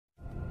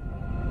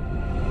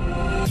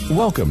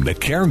Welcome to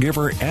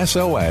Caregiver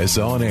SOS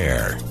On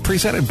Air,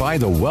 presented by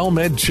the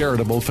WellMed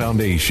Charitable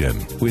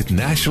Foundation with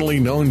nationally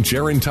known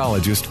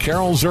gerontologist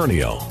Carol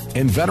Zernial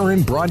and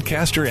veteran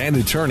broadcaster and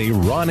attorney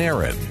Ron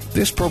Aaron.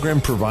 This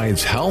program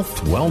provides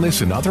health,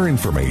 wellness, and other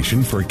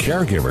information for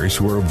caregivers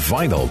who are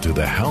vital to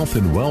the health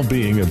and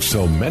well-being of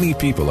so many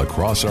people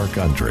across our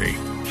country.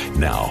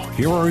 Now,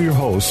 here are your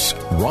hosts,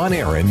 Ron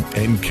Aaron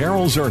and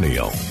Carol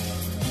Zernial.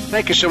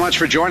 Thank you so much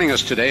for joining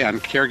us today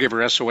on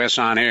Caregiver SOS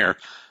On Air.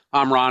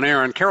 I'm Ron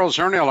Aaron. Carol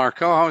Zernial, our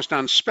co-host,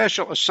 on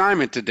special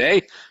assignment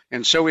today,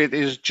 and so it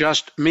is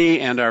just me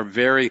and our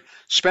very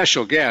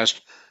special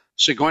guest.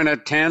 Sigona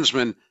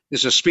Tansman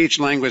is a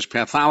speech-language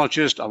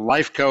pathologist, a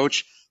life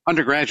coach,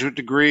 undergraduate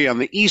degree on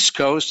the East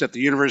Coast at the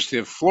University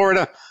of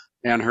Florida,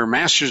 and her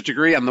master's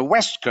degree on the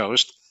West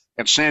Coast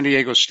at San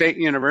Diego State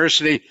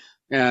University.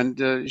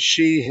 And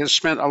she has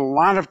spent a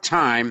lot of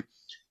time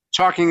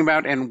talking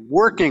about and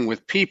working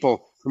with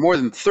people for more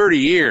than 30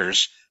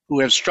 years who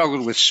have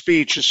struggled with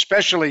speech,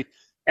 especially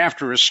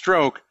after a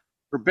stroke.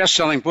 Her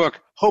best-selling book,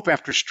 Hope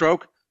After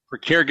Stroke, for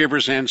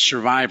Caregivers and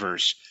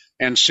Survivors.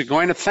 And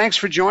Sigona, thanks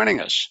for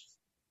joining us.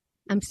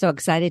 I'm so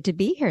excited to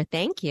be here.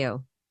 Thank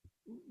you.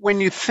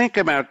 When you think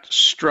about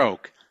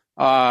stroke,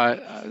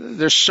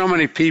 there's so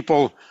many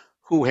people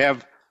who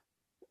have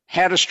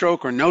had a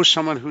stroke or know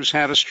someone who's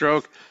had a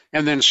stroke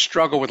and then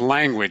struggle with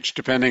language,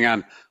 depending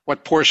on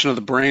what portion of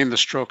the brain the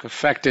stroke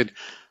affected.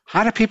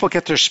 How do people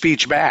get their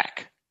speech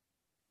back?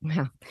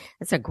 Well,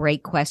 that's a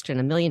great question,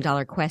 $1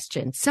 million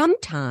question.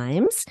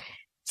 Sometimes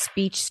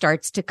speech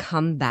starts to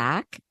come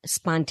back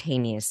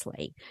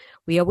spontaneously.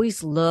 We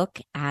always look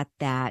at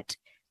that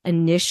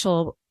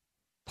initial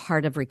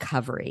part of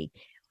recovery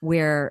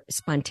where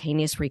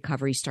spontaneous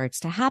recovery starts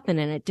to happen,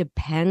 and it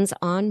depends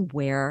on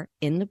where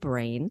in the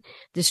brain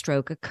the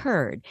stroke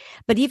occurred.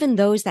 But even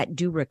those that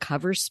do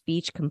recover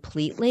speech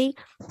completely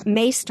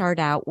may start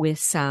out with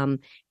some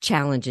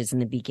challenges in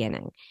the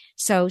beginning.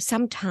 So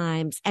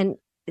sometimes, and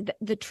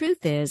the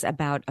truth is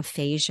about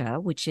aphasia,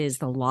 which is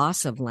the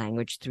loss of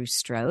language through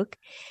stroke,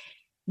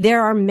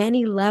 there are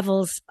many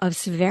levels of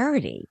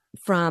severity,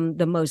 from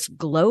the most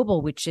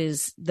global, which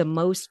is the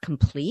most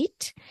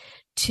complete,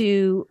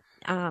 to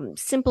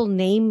simple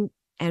name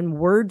and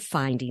word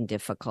finding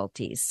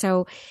difficulties.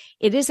 So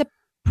it is a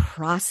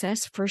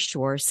process for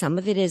sure. Some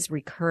of it is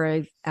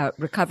recovery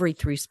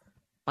through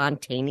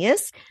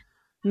spontaneous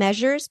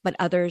measures, but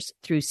others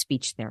through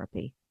speech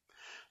therapy.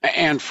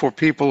 And for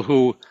people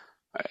who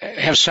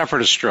have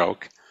suffered a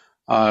stroke,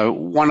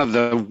 one of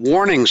the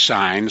warning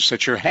signs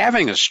that you're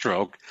having a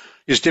stroke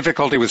is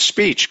difficulty with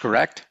speech,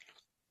 correct?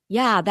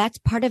 Yeah, that's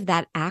part of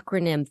that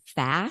acronym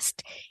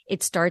FAST.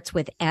 It starts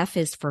with F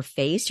is for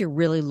face. You're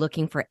really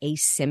looking for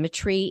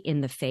asymmetry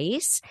in the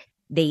face.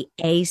 The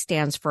A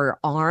stands for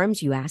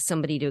arms. You ask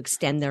somebody to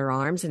extend their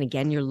arms. And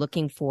again, you're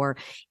looking for,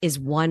 is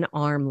one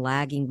arm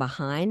lagging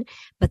behind?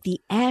 But the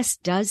S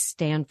does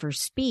stand for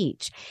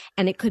speech.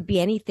 And it could be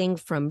anything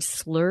from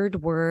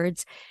slurred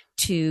words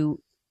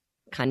to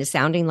kind of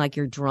sounding like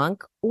you're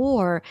drunk,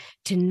 or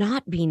to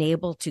not being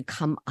able to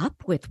come up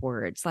with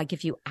words. Like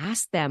if you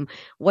ask them,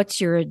 what's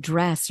your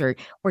address, or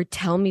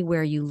tell me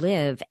where you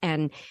live,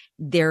 and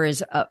there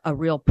is a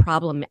real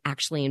problem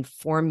actually in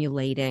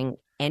formulating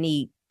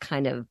any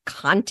kind of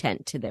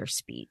content to their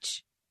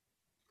speech.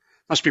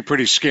 Must be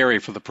pretty scary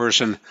for the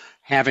person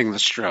having the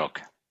stroke.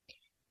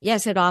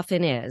 Yes, it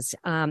often is.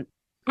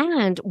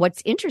 And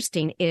what's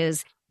interesting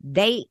is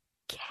they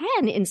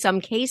can, in some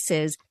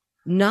cases,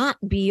 not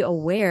be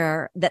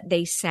aware that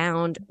they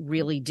sound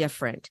really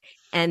different.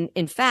 And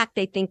in fact,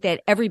 they think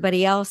that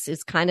everybody else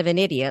is kind of an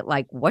idiot.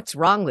 Like, what's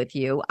wrong with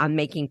you? I'm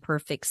making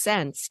perfect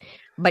sense.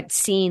 But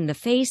seeing the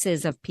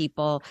faces of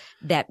people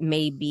that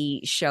may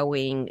be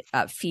showing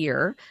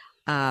fear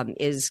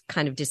is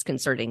kind of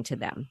disconcerting to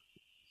them.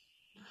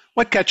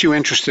 What got you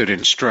interested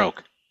in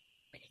stroke?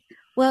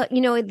 Well,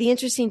 the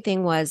interesting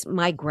thing was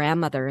my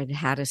grandmother had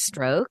had a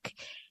stroke.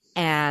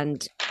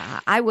 And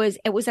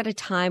it was at a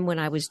time when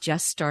I was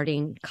just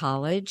starting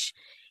college,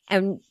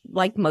 and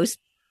like most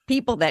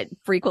people that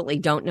frequently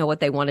don't know what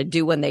they want to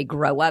do when they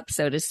grow up,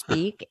 so to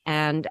speak.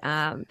 And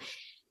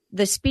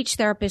the speech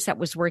therapist that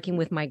was working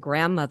with my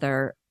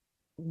grandmother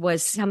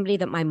was somebody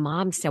that my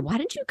mom said, why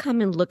don't you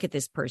come and look at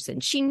this person?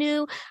 She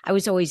knew I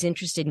was always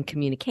interested in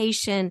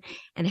communication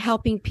and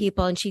helping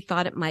people, and she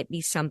thought it might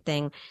be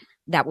something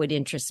that would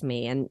interest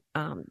me. And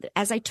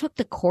as I took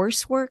the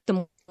coursework,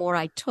 the more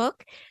I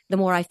took, the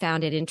more I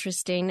found it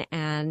interesting.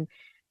 And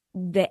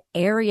the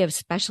area of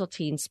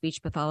specialty in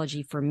speech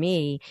pathology for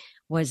me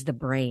was the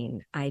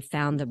brain. I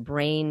found the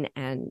brain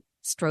and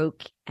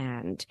stroke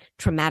and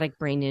traumatic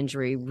brain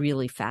injury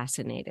really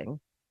fascinating.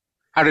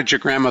 How did your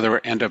grandmother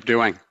end up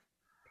doing?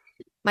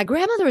 My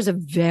grandmother was a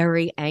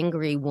very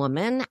angry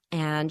woman,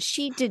 and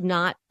she did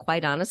not,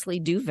 quite honestly,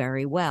 do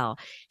very well.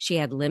 She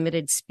had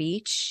limited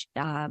speech,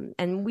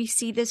 and we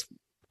see this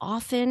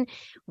often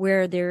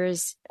where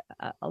there's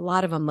a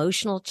lot of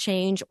emotional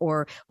change,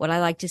 or what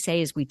I like to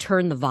say is we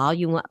turn the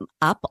volume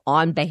up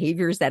on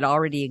behaviors that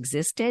already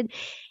existed.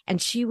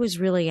 And she was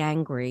really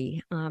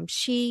angry.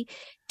 She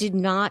did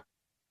not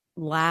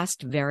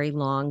last very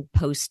long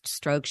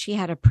post-stroke. She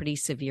had a pretty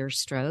severe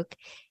stroke.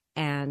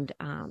 And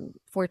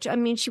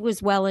she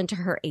was well into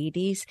her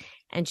 80s,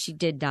 and she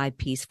did die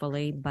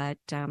peacefully, but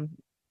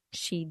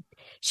she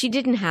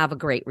didn't have a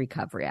great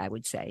recovery, I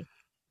would say.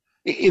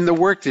 In the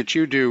work that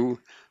you do,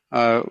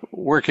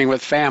 working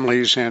with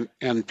families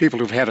and people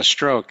who've had a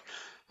stroke,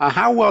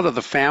 how well do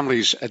the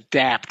families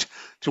adapt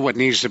to what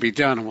needs to be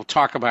done? And we'll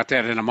talk about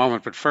that in a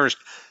moment. But first,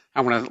 I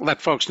want to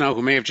let folks know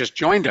who may have just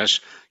joined us.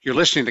 You're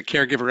listening to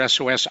Caregiver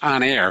SOS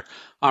On Air.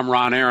 I'm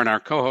Ron Aaron, our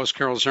co-host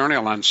Carol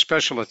Zernial on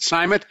special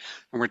assignment,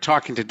 and we're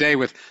talking today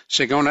with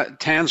Sigona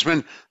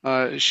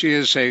Tansman. She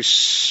is a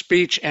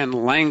speech and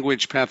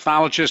language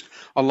pathologist,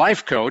 a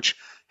life coach,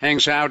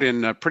 hangs out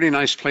in a pretty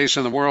nice place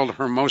in the world,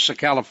 Hermosa,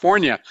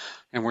 California,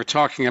 and we're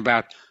talking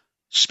about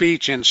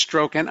speech and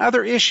stroke and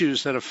other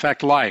issues that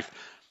affect life.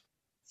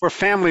 For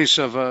families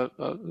of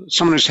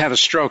someone who's had a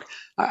stroke,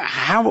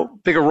 how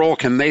big a role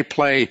can they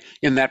play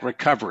in that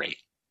recovery?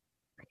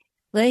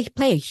 They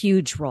play a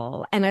huge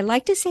role. And I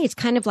like to say it's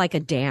kind of like a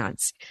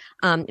dance.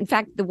 In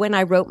fact, when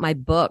I wrote my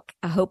book,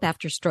 A Hope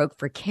After Stroke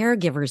for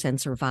Caregivers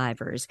and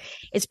Survivors,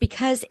 it's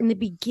because in the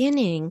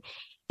beginning,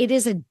 it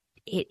is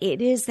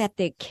that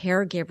the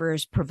caregiver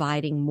is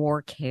providing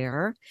more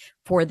care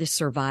for the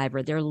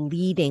survivor. They're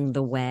leading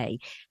the way,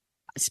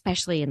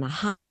 especially in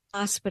the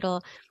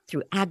hospital,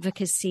 through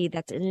advocacy.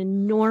 That's an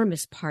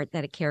enormous part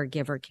that a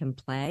caregiver can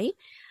play.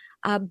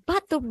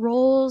 But the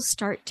roles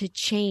start to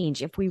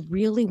change if we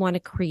really want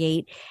to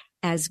create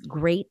as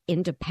great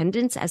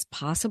independence as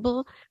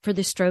possible for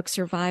the stroke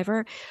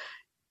survivor.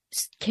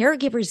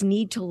 Caregivers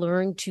need to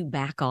learn to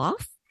back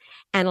off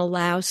and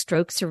allow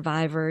stroke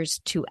survivors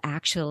to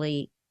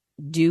actually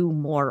do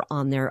more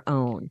on their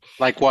own.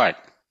 Like what?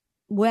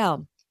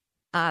 Well,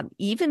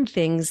 even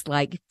things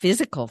like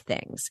physical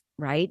things,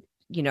 right?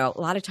 You know,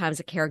 a lot of times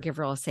a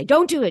caregiver will say,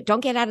 don't do it. Don't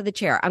get out of the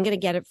chair. I'm going to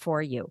get it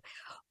for you.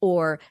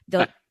 Or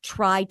they'll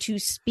try to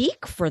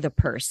speak for the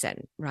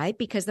person, right?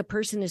 Because the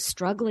person is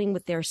struggling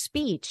with their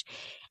speech.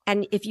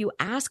 And if you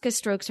ask a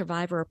stroke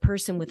survivor, a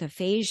person with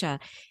aphasia,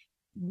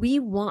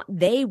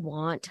 they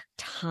want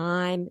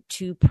time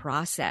to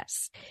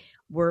process.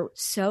 We're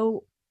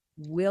so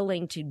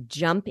willing to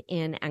jump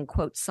in and,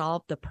 quote,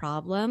 solve the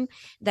problem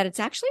that it's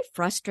actually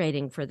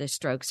frustrating for the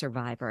stroke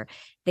survivor.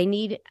 They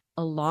need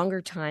a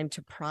longer time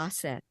to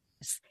process.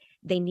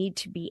 They need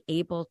to be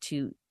able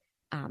to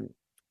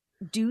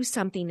do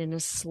something in a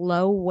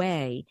slow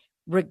way,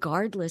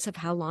 regardless of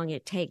how long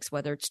it takes,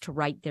 whether it's to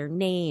write their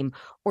name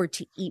or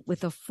to eat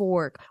with a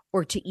fork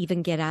or to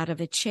even get out of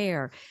a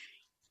chair.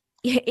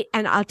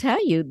 And I'll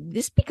tell you,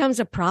 this becomes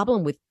a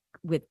problem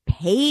with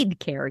paid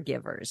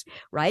caregivers,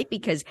 right?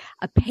 Because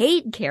a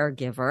paid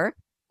caregiver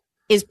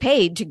is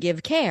paid to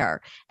give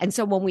care. And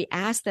so when we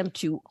ask them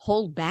to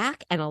hold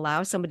back and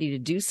allow somebody to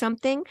do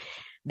something,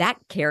 that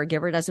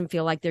caregiver doesn't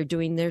feel like they're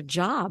doing their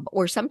job,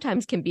 or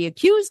sometimes can be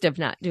accused of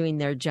not doing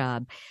their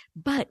job.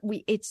 But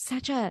it's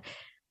such a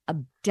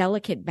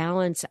delicate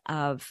balance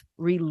of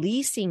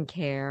releasing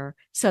care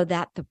so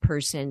that the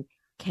person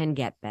can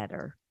get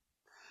better.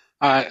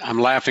 I'm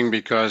laughing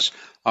because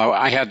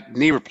I had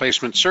knee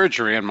replacement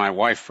surgery, and my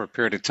wife for a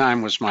period of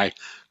time was my,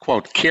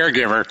 quote,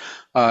 caregiver.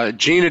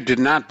 Gina did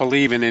not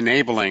believe in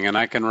enabling, and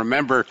I can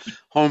remember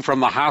home from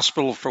the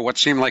hospital for what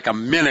seemed like a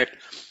minute,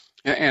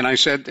 and I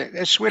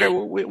said, sweetheart,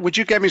 would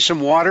you get me some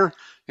water?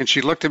 And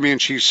she looked at me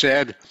and she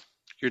said,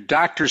 your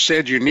doctor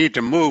said you need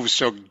to move,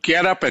 so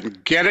get up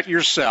and get it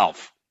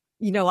yourself.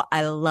 You know,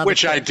 I love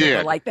which I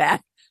did like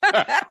that.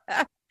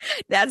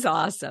 That's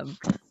awesome.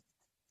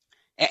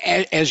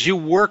 As you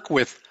work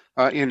with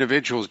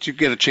individuals, do you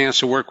get a chance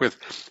to work with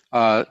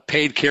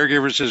paid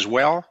caregivers as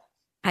well?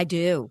 I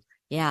do.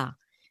 Yeah.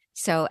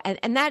 So,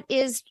 and that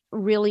is a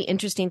really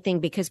interesting thing,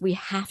 because we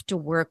have to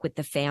work with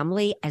the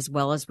family as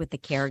well as with the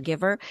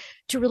caregiver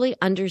to really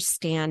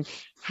understand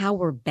how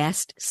we're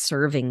best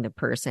serving the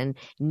person,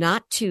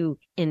 not to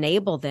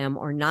enable them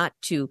or not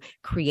to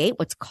create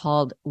what's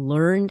called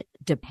learned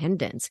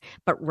dependence,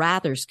 but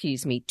rather,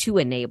 to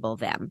enable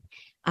them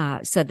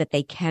so that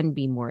they can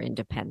be more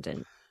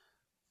independent.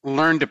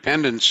 Learned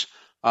dependence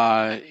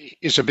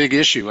is a big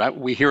issue.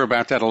 We hear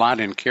about that a lot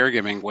in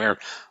caregiving, where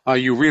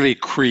you really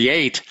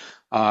create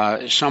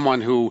someone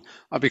who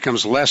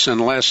becomes less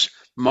and less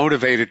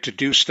motivated to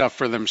do stuff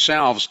for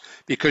themselves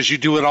because you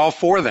do it all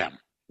for them.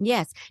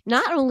 Yes,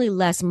 not only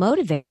less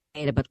motivated,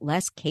 but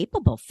less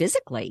capable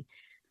physically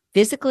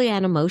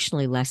and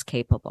emotionally less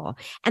capable.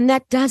 And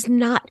that does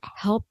not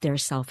help their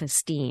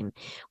self-esteem,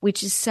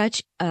 which is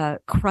such a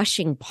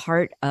crushing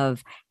part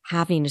of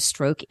having a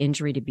stroke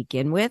injury to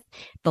begin with,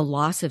 the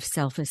loss of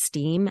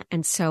self-esteem.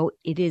 And so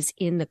it is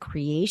in the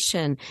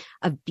creation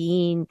of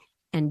being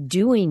and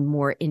doing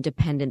more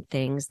independent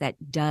things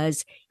that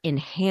does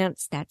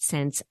enhance that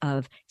sense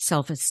of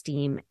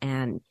self-esteem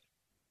and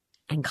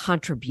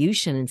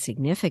contribution and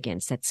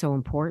significance that's so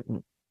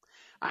important.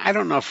 I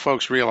don't know if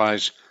folks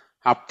realize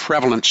how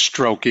prevalent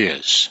stroke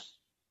is.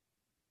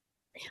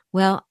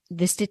 Well,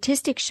 the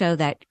statistics show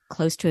that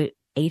close to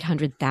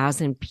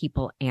 800,000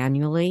 people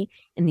annually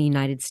in the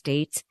United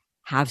States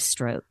have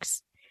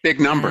strokes. Big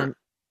number.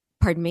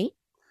 Pardon me?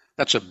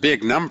 That's a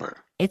big number.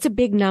 It's a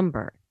big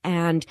number.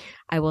 And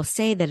I will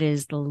say that it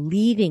is the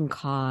leading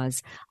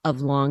cause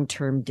of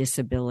long-term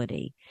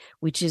disability,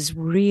 which is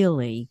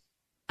really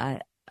a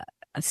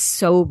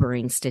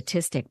sobering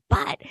statistic.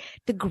 But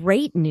the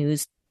great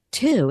news,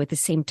 too, at the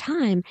same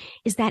time,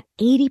 is that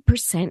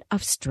 80%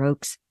 of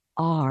strokes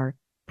are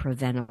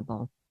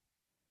preventable.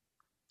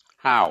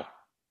 How?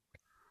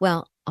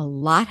 Well, a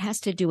lot has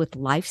to do with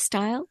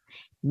lifestyle,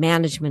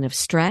 management of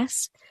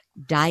stress,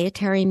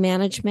 dietary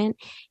management.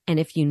 And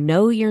if you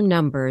know your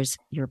numbers,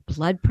 your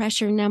blood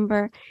pressure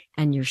number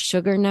and your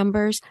sugar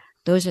numbers,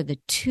 those are the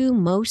two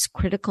most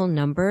critical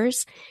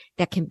numbers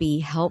that can be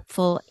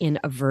helpful in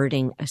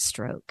averting a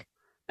stroke.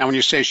 Now, when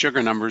you say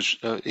sugar numbers,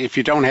 if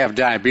you don't have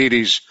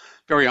diabetes,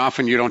 very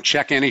often you don't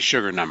check any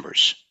sugar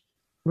numbers.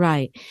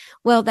 Right.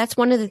 Well, that's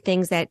one of the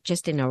things that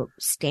just in a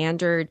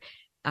standard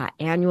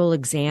annual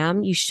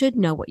exam, you should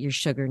know what your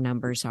sugar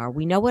numbers are.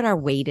 We know what our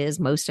weight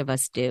is. Most of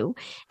us do.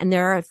 And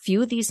there are a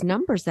few of these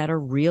numbers that are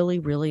really,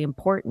 really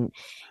important.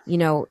 You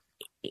know,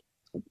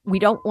 we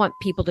don't want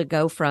people to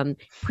go from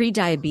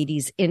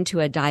pre-diabetes into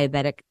a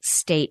diabetic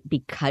state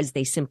because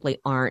they simply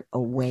aren't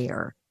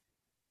aware.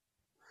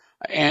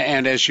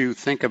 And as you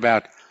think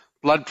about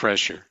blood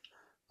pressure,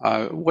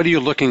 what are you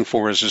looking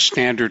for as a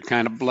standard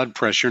kind of blood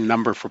pressure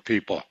number for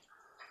people?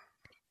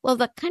 Well,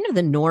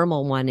 the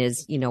normal one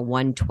is,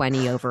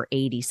 120 over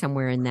 80,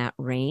 somewhere in that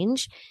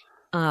range.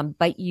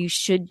 But you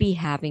should be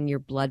having your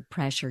blood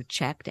pressure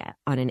checked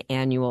on an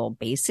annual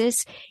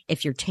basis.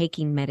 If you're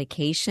taking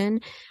medication,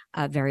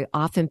 very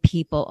often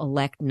people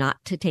elect not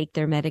to take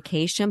their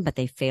medication, but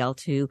they fail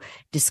to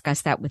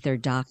discuss that with their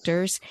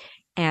doctors.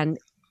 And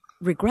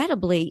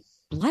regrettably,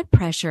 blood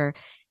pressure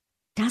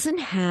doesn't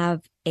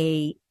have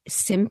a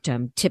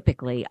symptom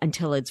typically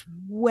until it's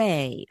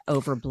way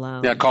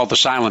overblown. Yeah, called the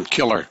silent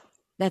killer.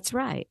 That's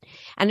right.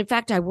 And in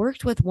fact, I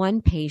worked with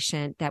one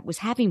patient that was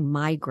having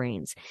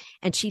migraines,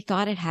 and she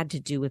thought it had to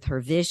do with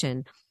her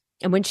vision.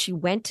 And when she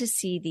went to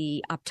see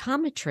the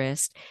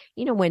optometrist,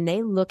 when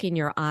they look in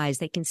your eyes,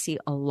 they can see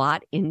a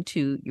lot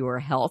into your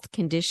health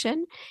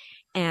condition.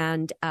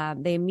 And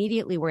they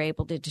immediately were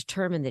able to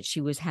determine that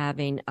she was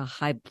having a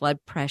high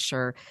blood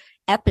pressure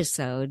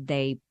episode.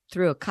 They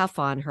threw a cuff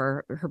on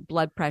her. Her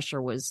blood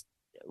pressure was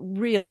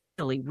really,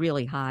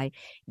 really high.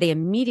 They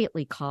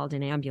immediately called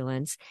an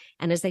ambulance.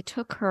 And as they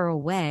took her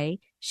away,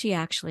 she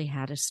actually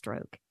had a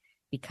stroke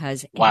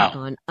because it had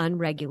gone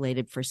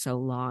unregulated for so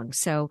long.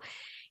 So,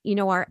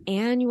 our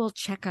annual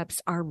checkups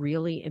are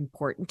really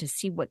important to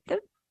see what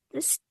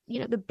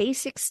the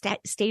basic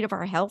state of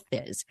our health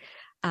is.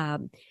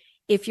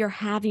 If you're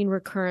having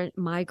recurrent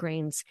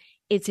migraines,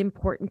 it's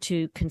important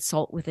to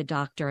consult with a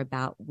doctor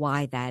about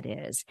why that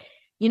is.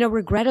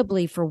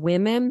 Regrettably for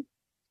women,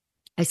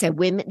 I said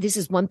women, this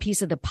is one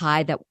piece of the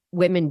pie that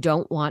women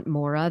don't want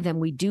more of, and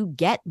we do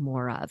get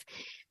more of.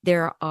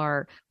 There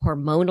are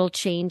hormonal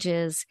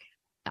changes,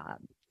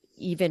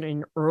 even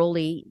in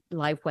early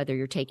life, whether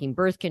you're taking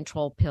birth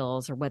control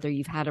pills or whether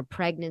you've had a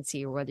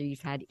pregnancy or whether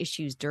you've had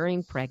issues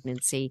during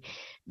pregnancy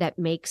that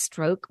make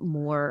stroke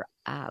more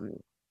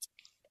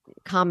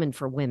common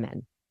for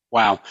women.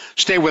 Wow.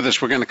 Stay with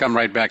us. We're going to come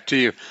right back to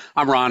you.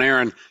 I'm Ron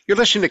Aaron. You're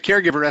listening to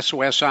Caregiver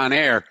SOS on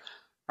Air.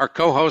 Our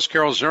co-host,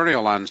 Carol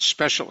Zernial, on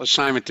special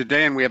assignment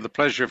today, and we have the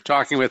pleasure of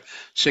talking with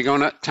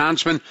Sigona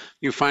Tanzman.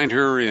 You find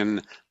her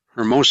in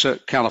Hermosa,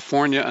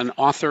 California, an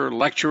author,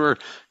 lecturer,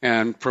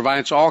 and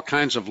provides all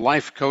kinds of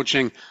life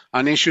coaching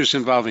on issues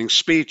involving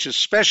speech,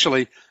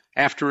 especially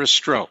after a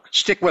stroke.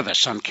 Stick with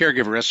us on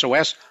Caregiver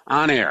SOS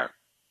on Air.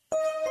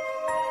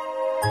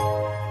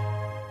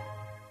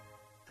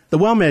 The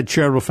WellMed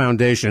Charitable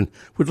Foundation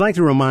would like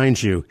to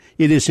remind you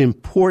it is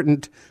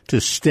important to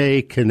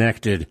stay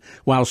connected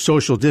while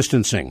social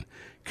distancing.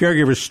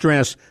 Caregiver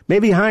stress may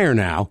be higher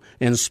now,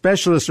 and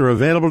specialists are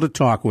available to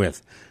talk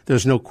with.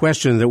 There's no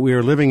question that we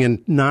are living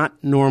in not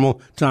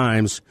normal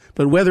times,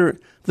 but whether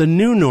the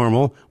new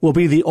normal will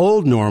be the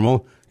old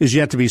normal is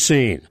yet to be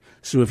seen.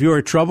 So if you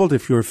are troubled,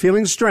 if you're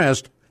feeling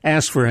stressed,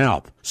 ask for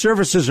help.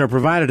 Services are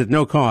provided at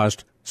no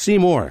cost. See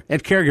more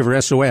at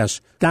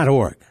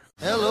caregiversos.org.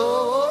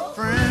 Hello,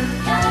 friend.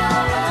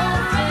 Hello,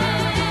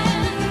 friend.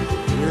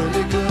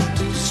 Really good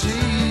to see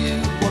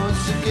you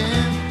once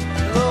again.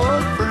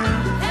 Hello,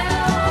 friend.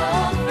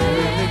 Hello,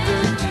 friend. Really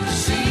good to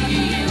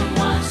see you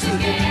once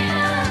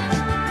again.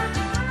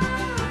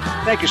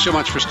 Thank you so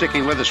much for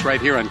sticking with us right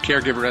here on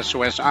Caregiver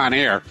SOS on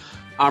Air.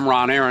 I'm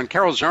Ron Aaron.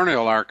 Carol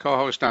Zernial, our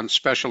co-host on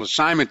special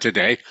assignment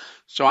today.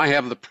 So I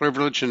have the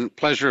privilege and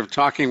pleasure of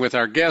talking with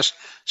our guest,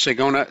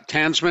 Sigona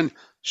Tanzman.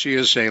 She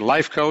is a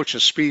life coach, a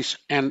speech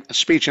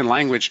and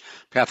language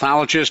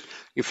pathologist.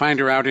 You find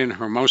her out in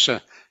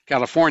Hermosa,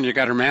 California.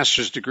 Got her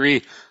master's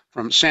degree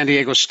from San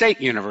Diego State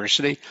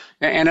University.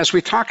 And as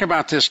we talk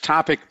about this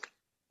topic,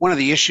 one of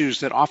the issues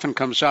that often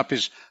comes up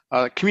is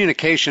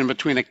communication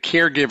between a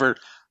caregiver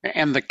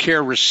and the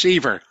care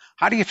receiver.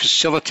 How do you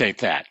facilitate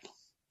that?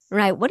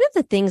 Right. One of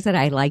the things that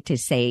I like to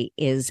say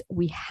is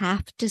we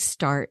have to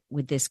start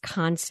with this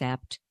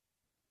concept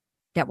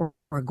that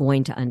we're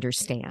going to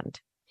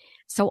understand.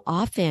 So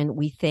often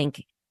we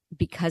think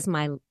because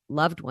my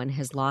loved one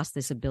has lost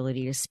this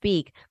ability to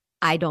speak,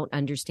 I don't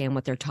understand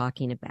what they're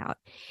talking about.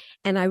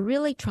 And I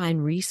really try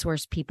and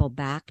resource people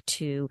back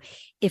to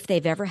if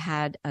they've ever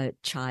had a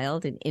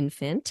child, an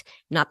infant,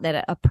 not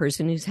that a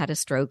person who's had a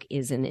stroke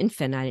is an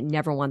infant. I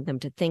never want them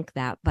to think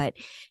that, but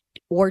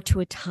or to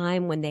a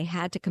time when they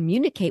had to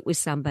communicate with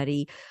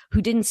somebody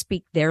who didn't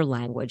speak their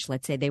language.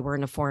 Let's say they were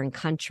in a foreign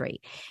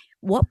country.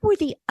 What were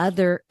the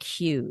other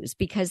cues?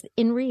 Because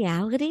in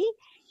reality,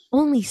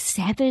 only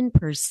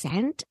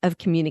 7% of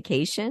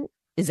communication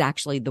is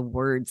actually the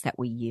words that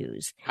we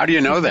use. How do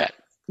you know that?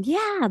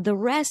 Yeah, the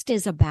rest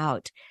is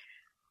about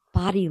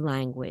body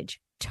language,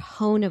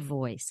 tone of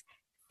voice,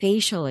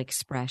 facial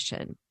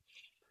expression.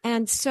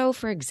 And so,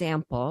 for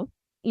example,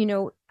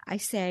 I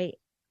say,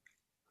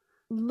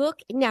 look,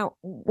 now,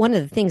 one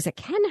of the things that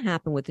can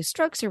happen with a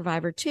stroke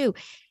survivor too,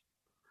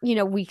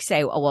 we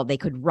say, oh, well, they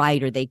could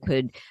write or they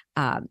could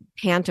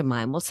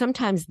pantomime. Well,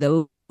 sometimes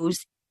those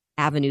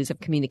avenues of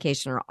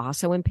communication are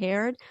also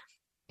impaired.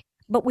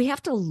 But we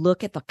have to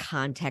look at the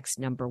context,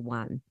 number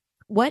one.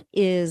 What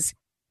is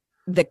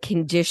the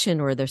condition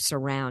or the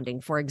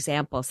surrounding? For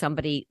example,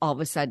 somebody all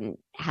of a sudden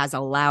has a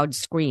loud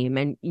scream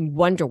and you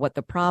wonder what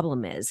the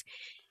problem is.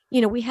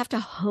 We have to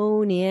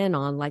hone in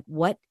on like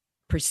what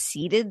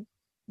preceded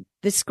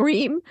the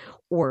scream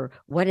or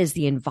what is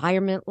the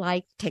environment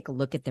like. Take a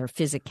look at their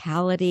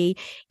physicality.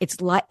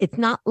 It's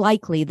not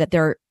likely that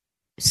they're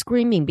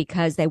screaming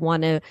because they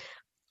want to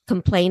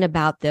complain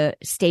about the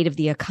state of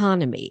the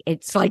economy.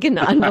 It's like an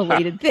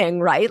unrelated thing,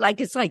 right? Like,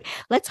 it's like,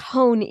 let's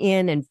hone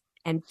in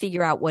and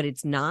figure out what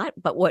it's not,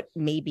 but what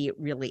maybe it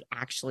really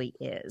actually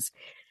is.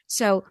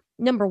 So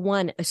number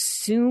one,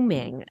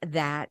 assuming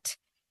that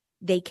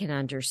they can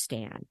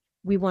understand.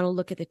 We want to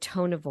look at the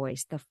tone of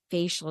voice, the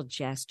facial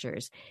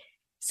gestures.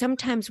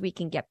 Sometimes we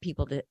can get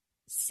people to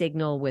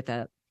signal with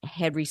a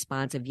head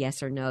response of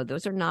yes or no.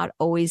 Those are not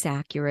always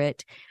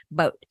accurate,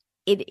 but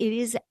it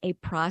is a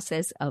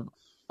process of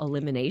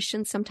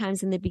elimination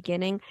sometimes in the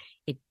beginning.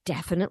 It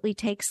definitely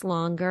takes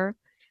longer.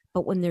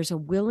 But when there's a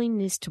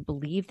willingness to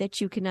believe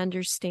that you can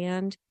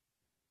understand,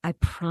 I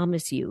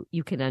promise you,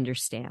 you can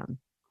understand.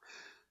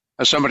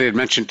 Somebody had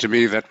mentioned to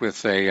me that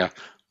with a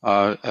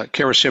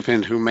care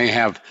recipient who may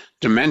have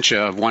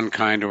dementia of one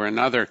kind or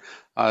another,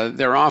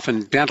 there are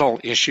often dental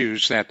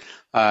issues that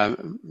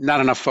not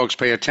enough folks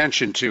pay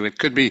attention to. It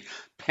could be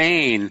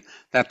pain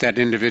that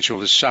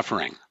individual is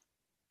suffering.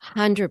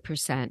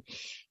 100%.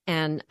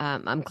 And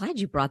I'm glad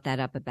you brought that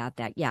up about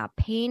that. Yeah,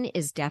 pain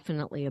is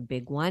definitely a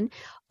big one.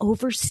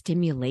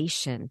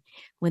 Overstimulation,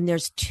 when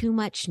there's too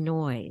much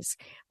noise,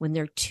 when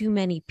there are too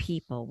many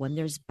people, when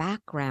there's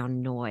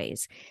background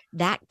noise,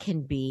 that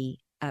can be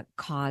a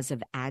cause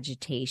of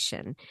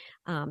agitation.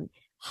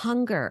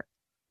 Hunger,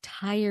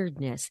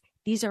 tiredness,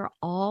 these are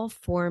all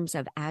forms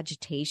of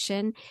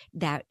agitation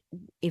that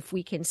if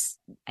we can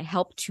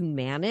help to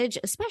manage,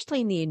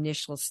 especially in the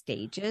initial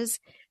stages,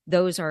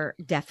 those are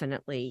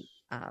definitely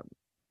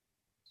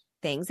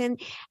things. And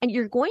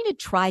you're going to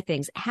try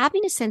things.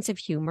 Having a sense of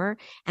humor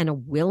and a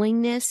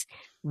willingness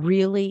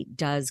really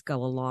does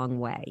go a long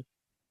way.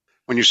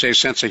 When you say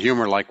sense of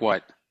humor, like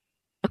what?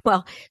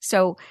 Well,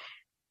 so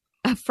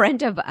a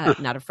friend of,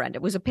 not a friend,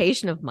 it was a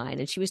patient of mine,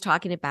 and she was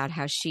talking about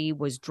how she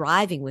was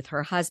driving with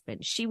her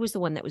husband. She was the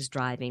one that was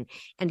driving,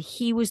 and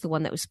he was the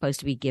one that was supposed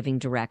to be giving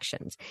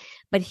directions.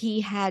 But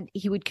he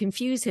would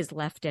confuse his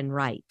left and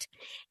right.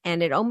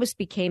 And it almost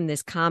became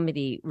this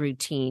comedy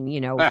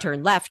routine,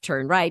 turn left,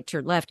 turn right,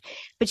 turn left.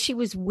 But she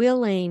was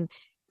willing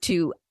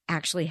to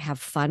actually have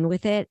fun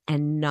with it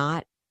and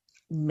not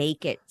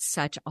make it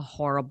such a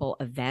horrible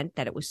event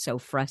that it was so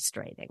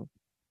frustrating.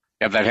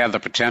 Yeah, that had the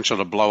potential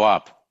to blow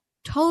up.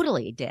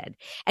 Totally did.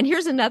 And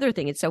here's another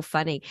thing. It's so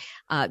funny.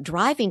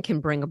 Driving can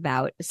bring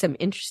about some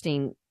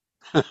interesting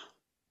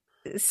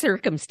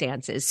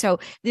circumstances. So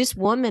this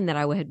woman that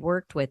I had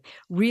worked with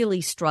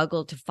really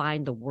struggled to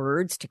find the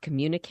words to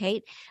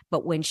communicate.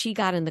 But when she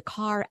got in the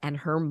car and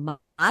her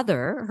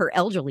mother, her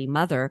elderly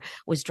mother,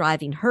 was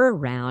driving her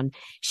around,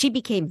 she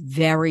became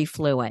very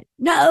fluent.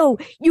 No,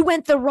 you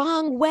went the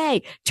wrong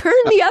way. Turn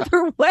the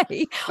other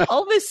way.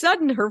 All of a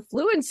sudden, her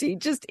fluency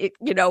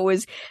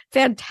was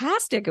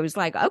fantastic. It was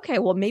like, okay,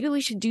 well, maybe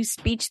we should do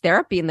speech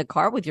therapy in the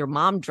car with your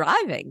mom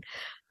driving.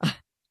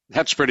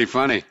 That's pretty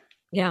funny.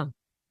 Yeah.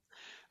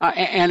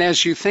 And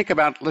as you think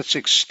about, let's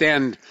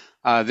extend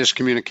this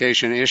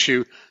communication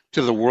issue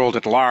to the world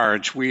at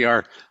large, we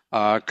are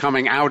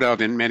coming out of,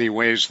 in many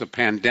ways, the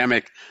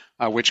pandemic,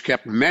 which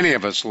kept many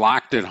of us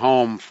locked at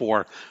home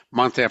for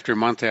month after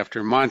month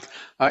after month.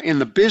 In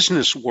the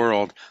business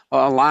world,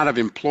 a lot of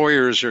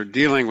employers are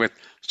dealing with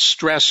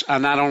stress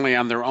not only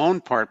on their own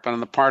part, but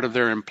on the part of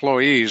their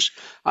employees.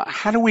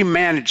 How do we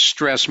manage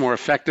stress more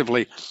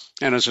effectively?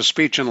 And as a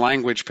speech and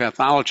language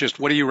pathologist,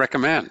 what do you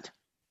recommend?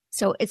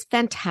 So it's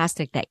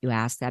fantastic that you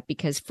asked that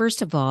because,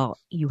 first of all,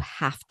 you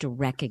have to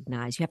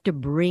recognize, you have to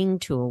bring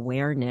to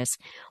awareness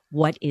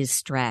what is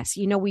stress.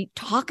 We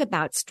talk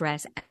about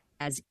stress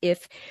as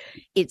if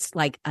it's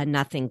like a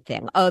nothing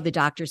thing. Oh, the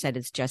doctor said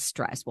it's just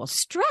stress. Well,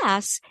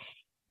 stress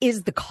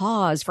is the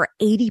cause for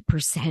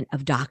 80%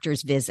 of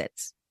doctors'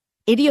 visits.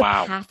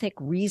 Idiopathic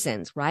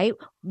reasons, right?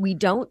 We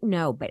don't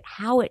know, but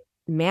how it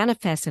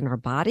manifests in our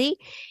body,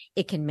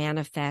 it can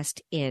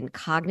manifest in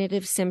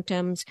cognitive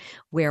symptoms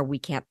where we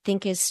can't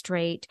think as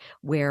straight,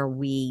 where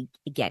we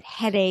get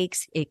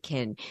headaches. It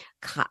can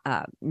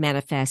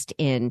manifest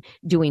in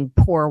doing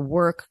poor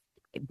work,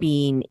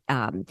 being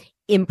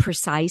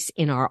imprecise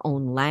in our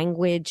own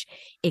language.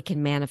 It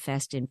can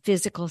manifest in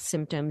physical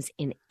symptoms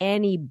in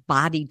any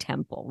body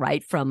temple,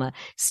 right? From a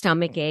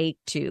stomach ache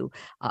to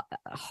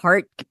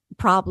heart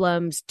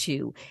problems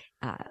to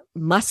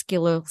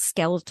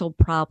musculoskeletal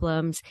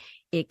problems.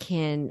 It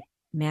can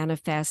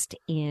manifest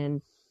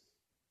in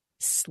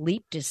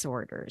sleep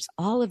disorders,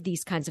 all of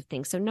these kinds of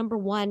things. So number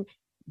one,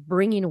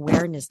 bringing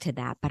awareness to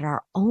that, but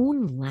our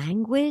own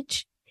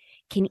language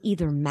can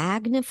either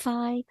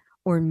magnify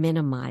or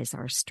minimize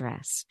our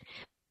stress.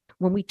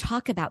 When we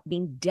talk about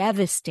being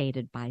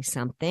devastated by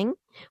something,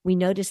 we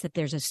notice that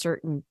there's a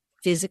certain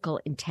physical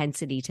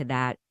intensity to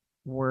that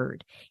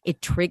word.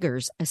 It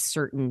triggers a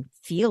certain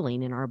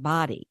feeling in our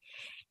body.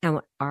 And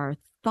our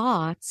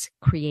thoughts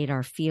create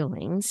our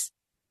feelings,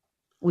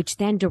 which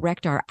then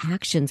direct our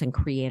actions and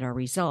create our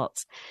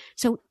results.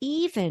 So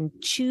even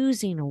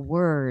choosing a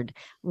word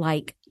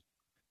like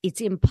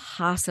it's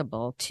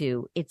impossible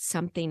to, it's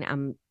something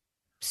I'm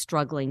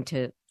struggling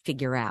to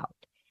figure out.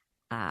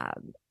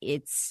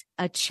 It's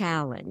a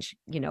challenge,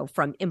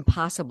 from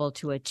impossible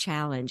to a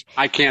challenge.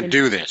 I can't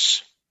do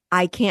this.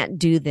 I can't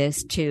do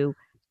this to,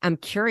 I'm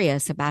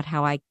curious about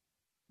how I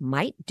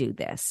might do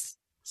this.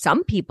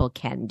 Some people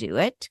can do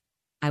it.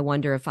 I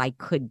wonder if I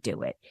could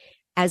do it.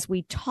 As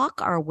we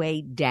talk our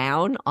way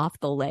down off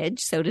the ledge,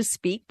 so to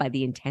speak, by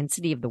the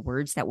intensity of the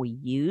words that we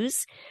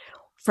use,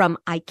 from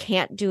I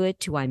can't do it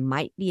to I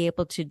might be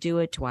able to do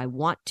it, to I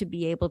want to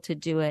be able to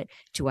do it,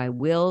 to I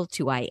will,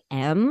 to I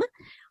am,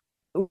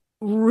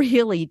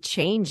 really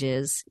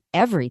changes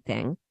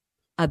everything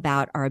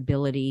about our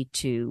ability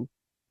to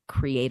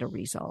create a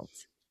result.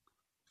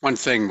 One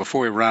thing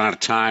before we run out of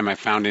time I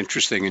found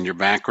interesting in your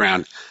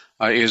background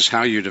is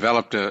how you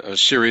developed a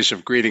series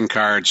of greeting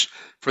cards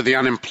for the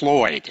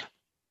unemployed.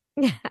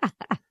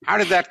 How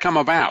did that come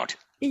about?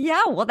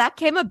 Yeah, well, that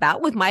came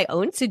about with my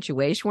own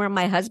situation where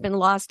my husband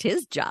lost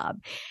his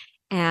job.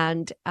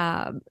 And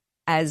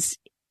as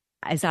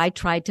I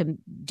tried to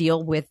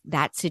deal with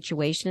that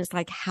situation, it's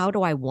like, how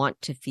do I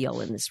want to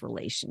feel in this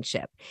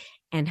relationship?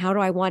 And how do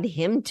I want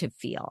him to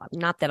feel?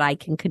 Not that I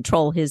can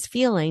control his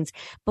feelings,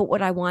 but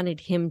what I wanted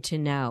him to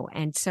know.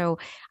 And so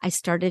I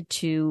started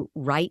to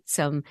write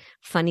some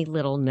funny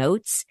little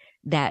notes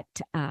that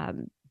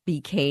and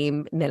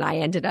then I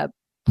ended up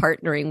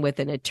partnering with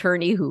an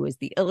attorney who was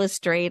the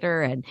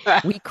illustrator, and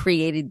we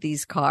created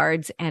these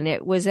cards. And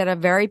it was at a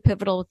very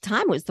pivotal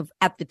time. It was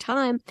at the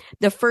time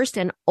the first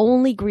and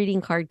only greeting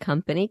card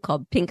company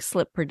called Pink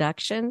Slip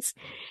Productions,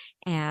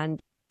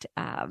 and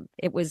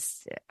it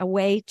was a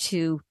way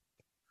to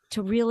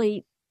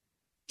really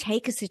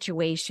take a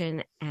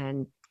situation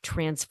and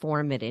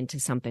transform it into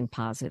something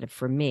positive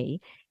for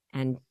me,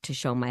 and to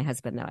show my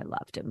husband that I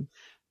loved him.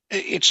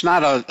 It's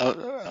not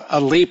a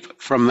leap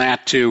from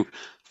that to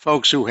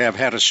folks who have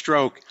had a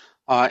stroke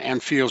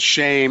and feel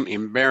shame,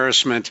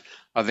 embarrassment.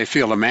 They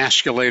feel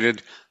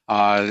emasculated.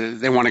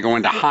 They want to go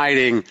into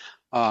hiding.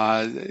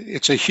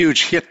 It's a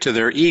huge hit to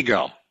their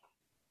ego.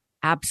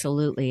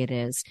 Absolutely, it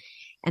is.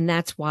 And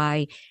that's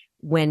why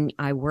when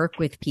I work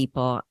with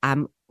people,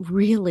 I'm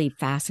really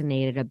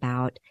fascinated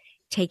about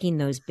taking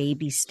those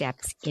baby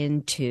steps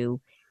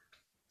into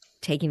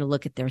taking a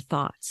look at their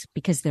thoughts,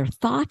 because their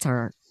thoughts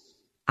are,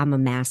 I'm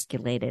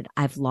emasculated.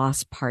 I've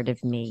lost part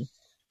of me.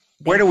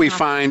 Where do we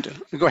find?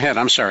 Go ahead.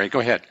 I'm sorry. Go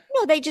ahead.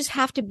 No, they just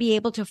have to be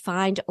able to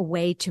find a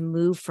way to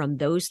move from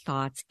those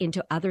thoughts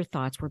into other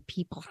thoughts where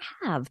people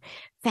have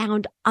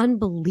found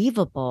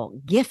unbelievable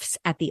gifts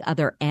at the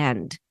other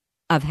end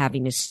of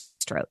having a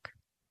stroke.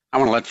 I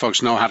want to let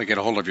folks know how to get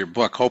a hold of your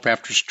book, Hope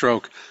After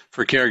Stroke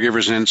for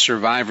Caregivers and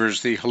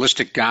Survivors, the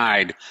holistic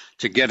guide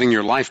to getting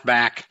your life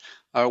back.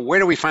 Where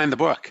do we find the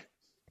book?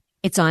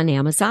 It's on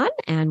Amazon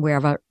and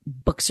wherever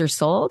books are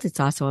sold. It's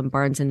also on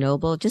Barnes &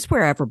 Noble, just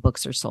wherever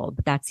books are sold.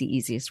 But that's the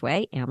easiest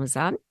way,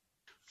 Amazon.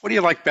 What do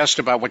you like best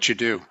about what you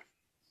do?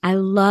 I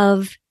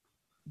love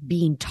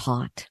being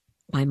taught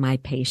by my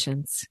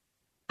patients.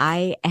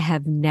 I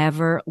have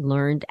never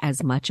learned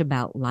as much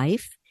about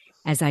life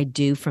as I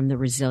do from the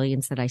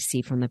resilience that I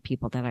see from the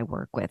people that I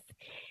work with.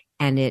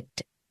 And it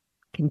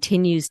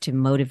continues to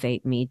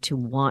motivate me to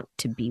want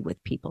to be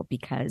with people,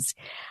 because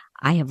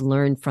I have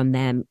learned from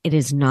them, it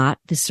is not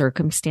the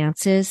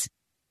circumstances,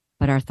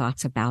 but our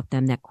thoughts about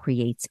them that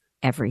creates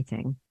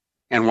everything.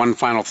 And one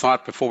final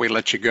thought before we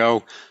let you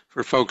go,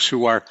 for folks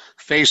who are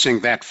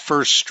facing that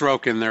first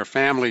stroke in their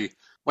family,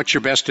 what's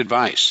your best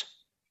advice?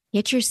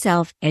 Get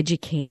yourself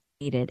educated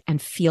and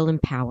feel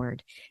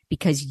empowered,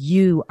 because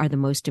you are the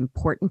most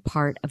important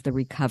part of the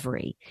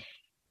recovery.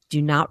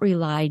 Do not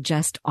rely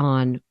just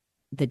on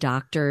the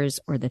doctors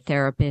or the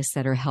therapists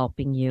that are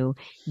helping you.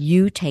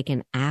 You take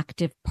an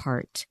active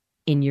part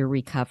in your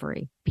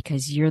recovery,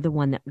 because you're the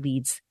one that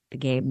leads the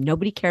game.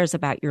 Nobody cares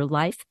about your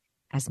life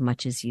as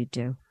much as you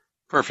do.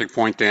 Perfect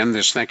point to end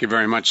this. Thank you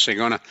very much,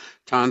 Sigona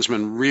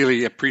Tonsman.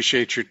 Really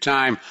appreciate your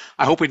time.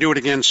 I hope we do it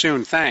again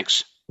soon.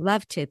 Thanks.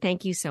 Love to.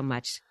 Thank you so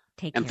much.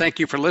 Take care. And thank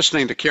you for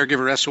listening to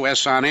Caregiver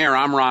SOS On Air.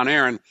 I'm Ron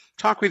Aaron.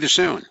 Talk with you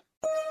soon.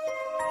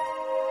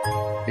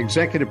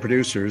 Executive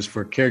producers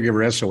for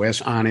Caregiver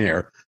SOS On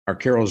Air are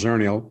Carol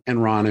Zernial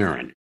and Ron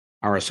Aaron.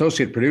 Our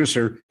associate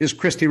producer is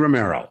Christy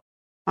Romero.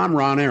 I'm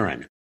Ron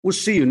Aaron. We'll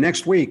see you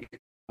next week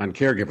on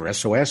Caregiver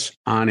SOS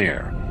On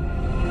Air.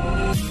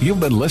 You've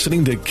been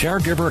listening to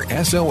Caregiver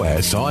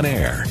SOS On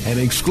Air, an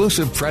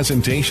exclusive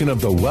presentation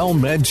of the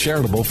WellMed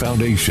Charitable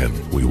Foundation.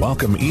 We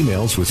welcome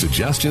emails with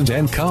suggestions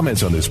and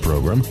comments on this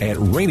program at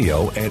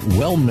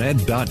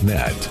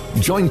radio@wellmed.net.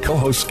 Join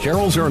co-hosts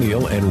Carol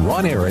Zernial and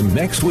Ron Aaron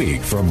next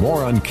week for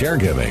more on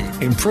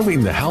caregiving,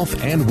 improving the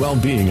health and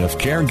well-being of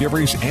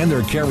caregivers and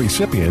their care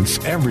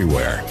recipients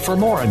everywhere. For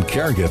more on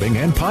caregiving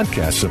and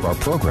podcasts of our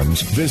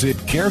programs, visit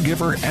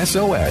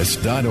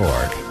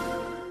caregiversos.org.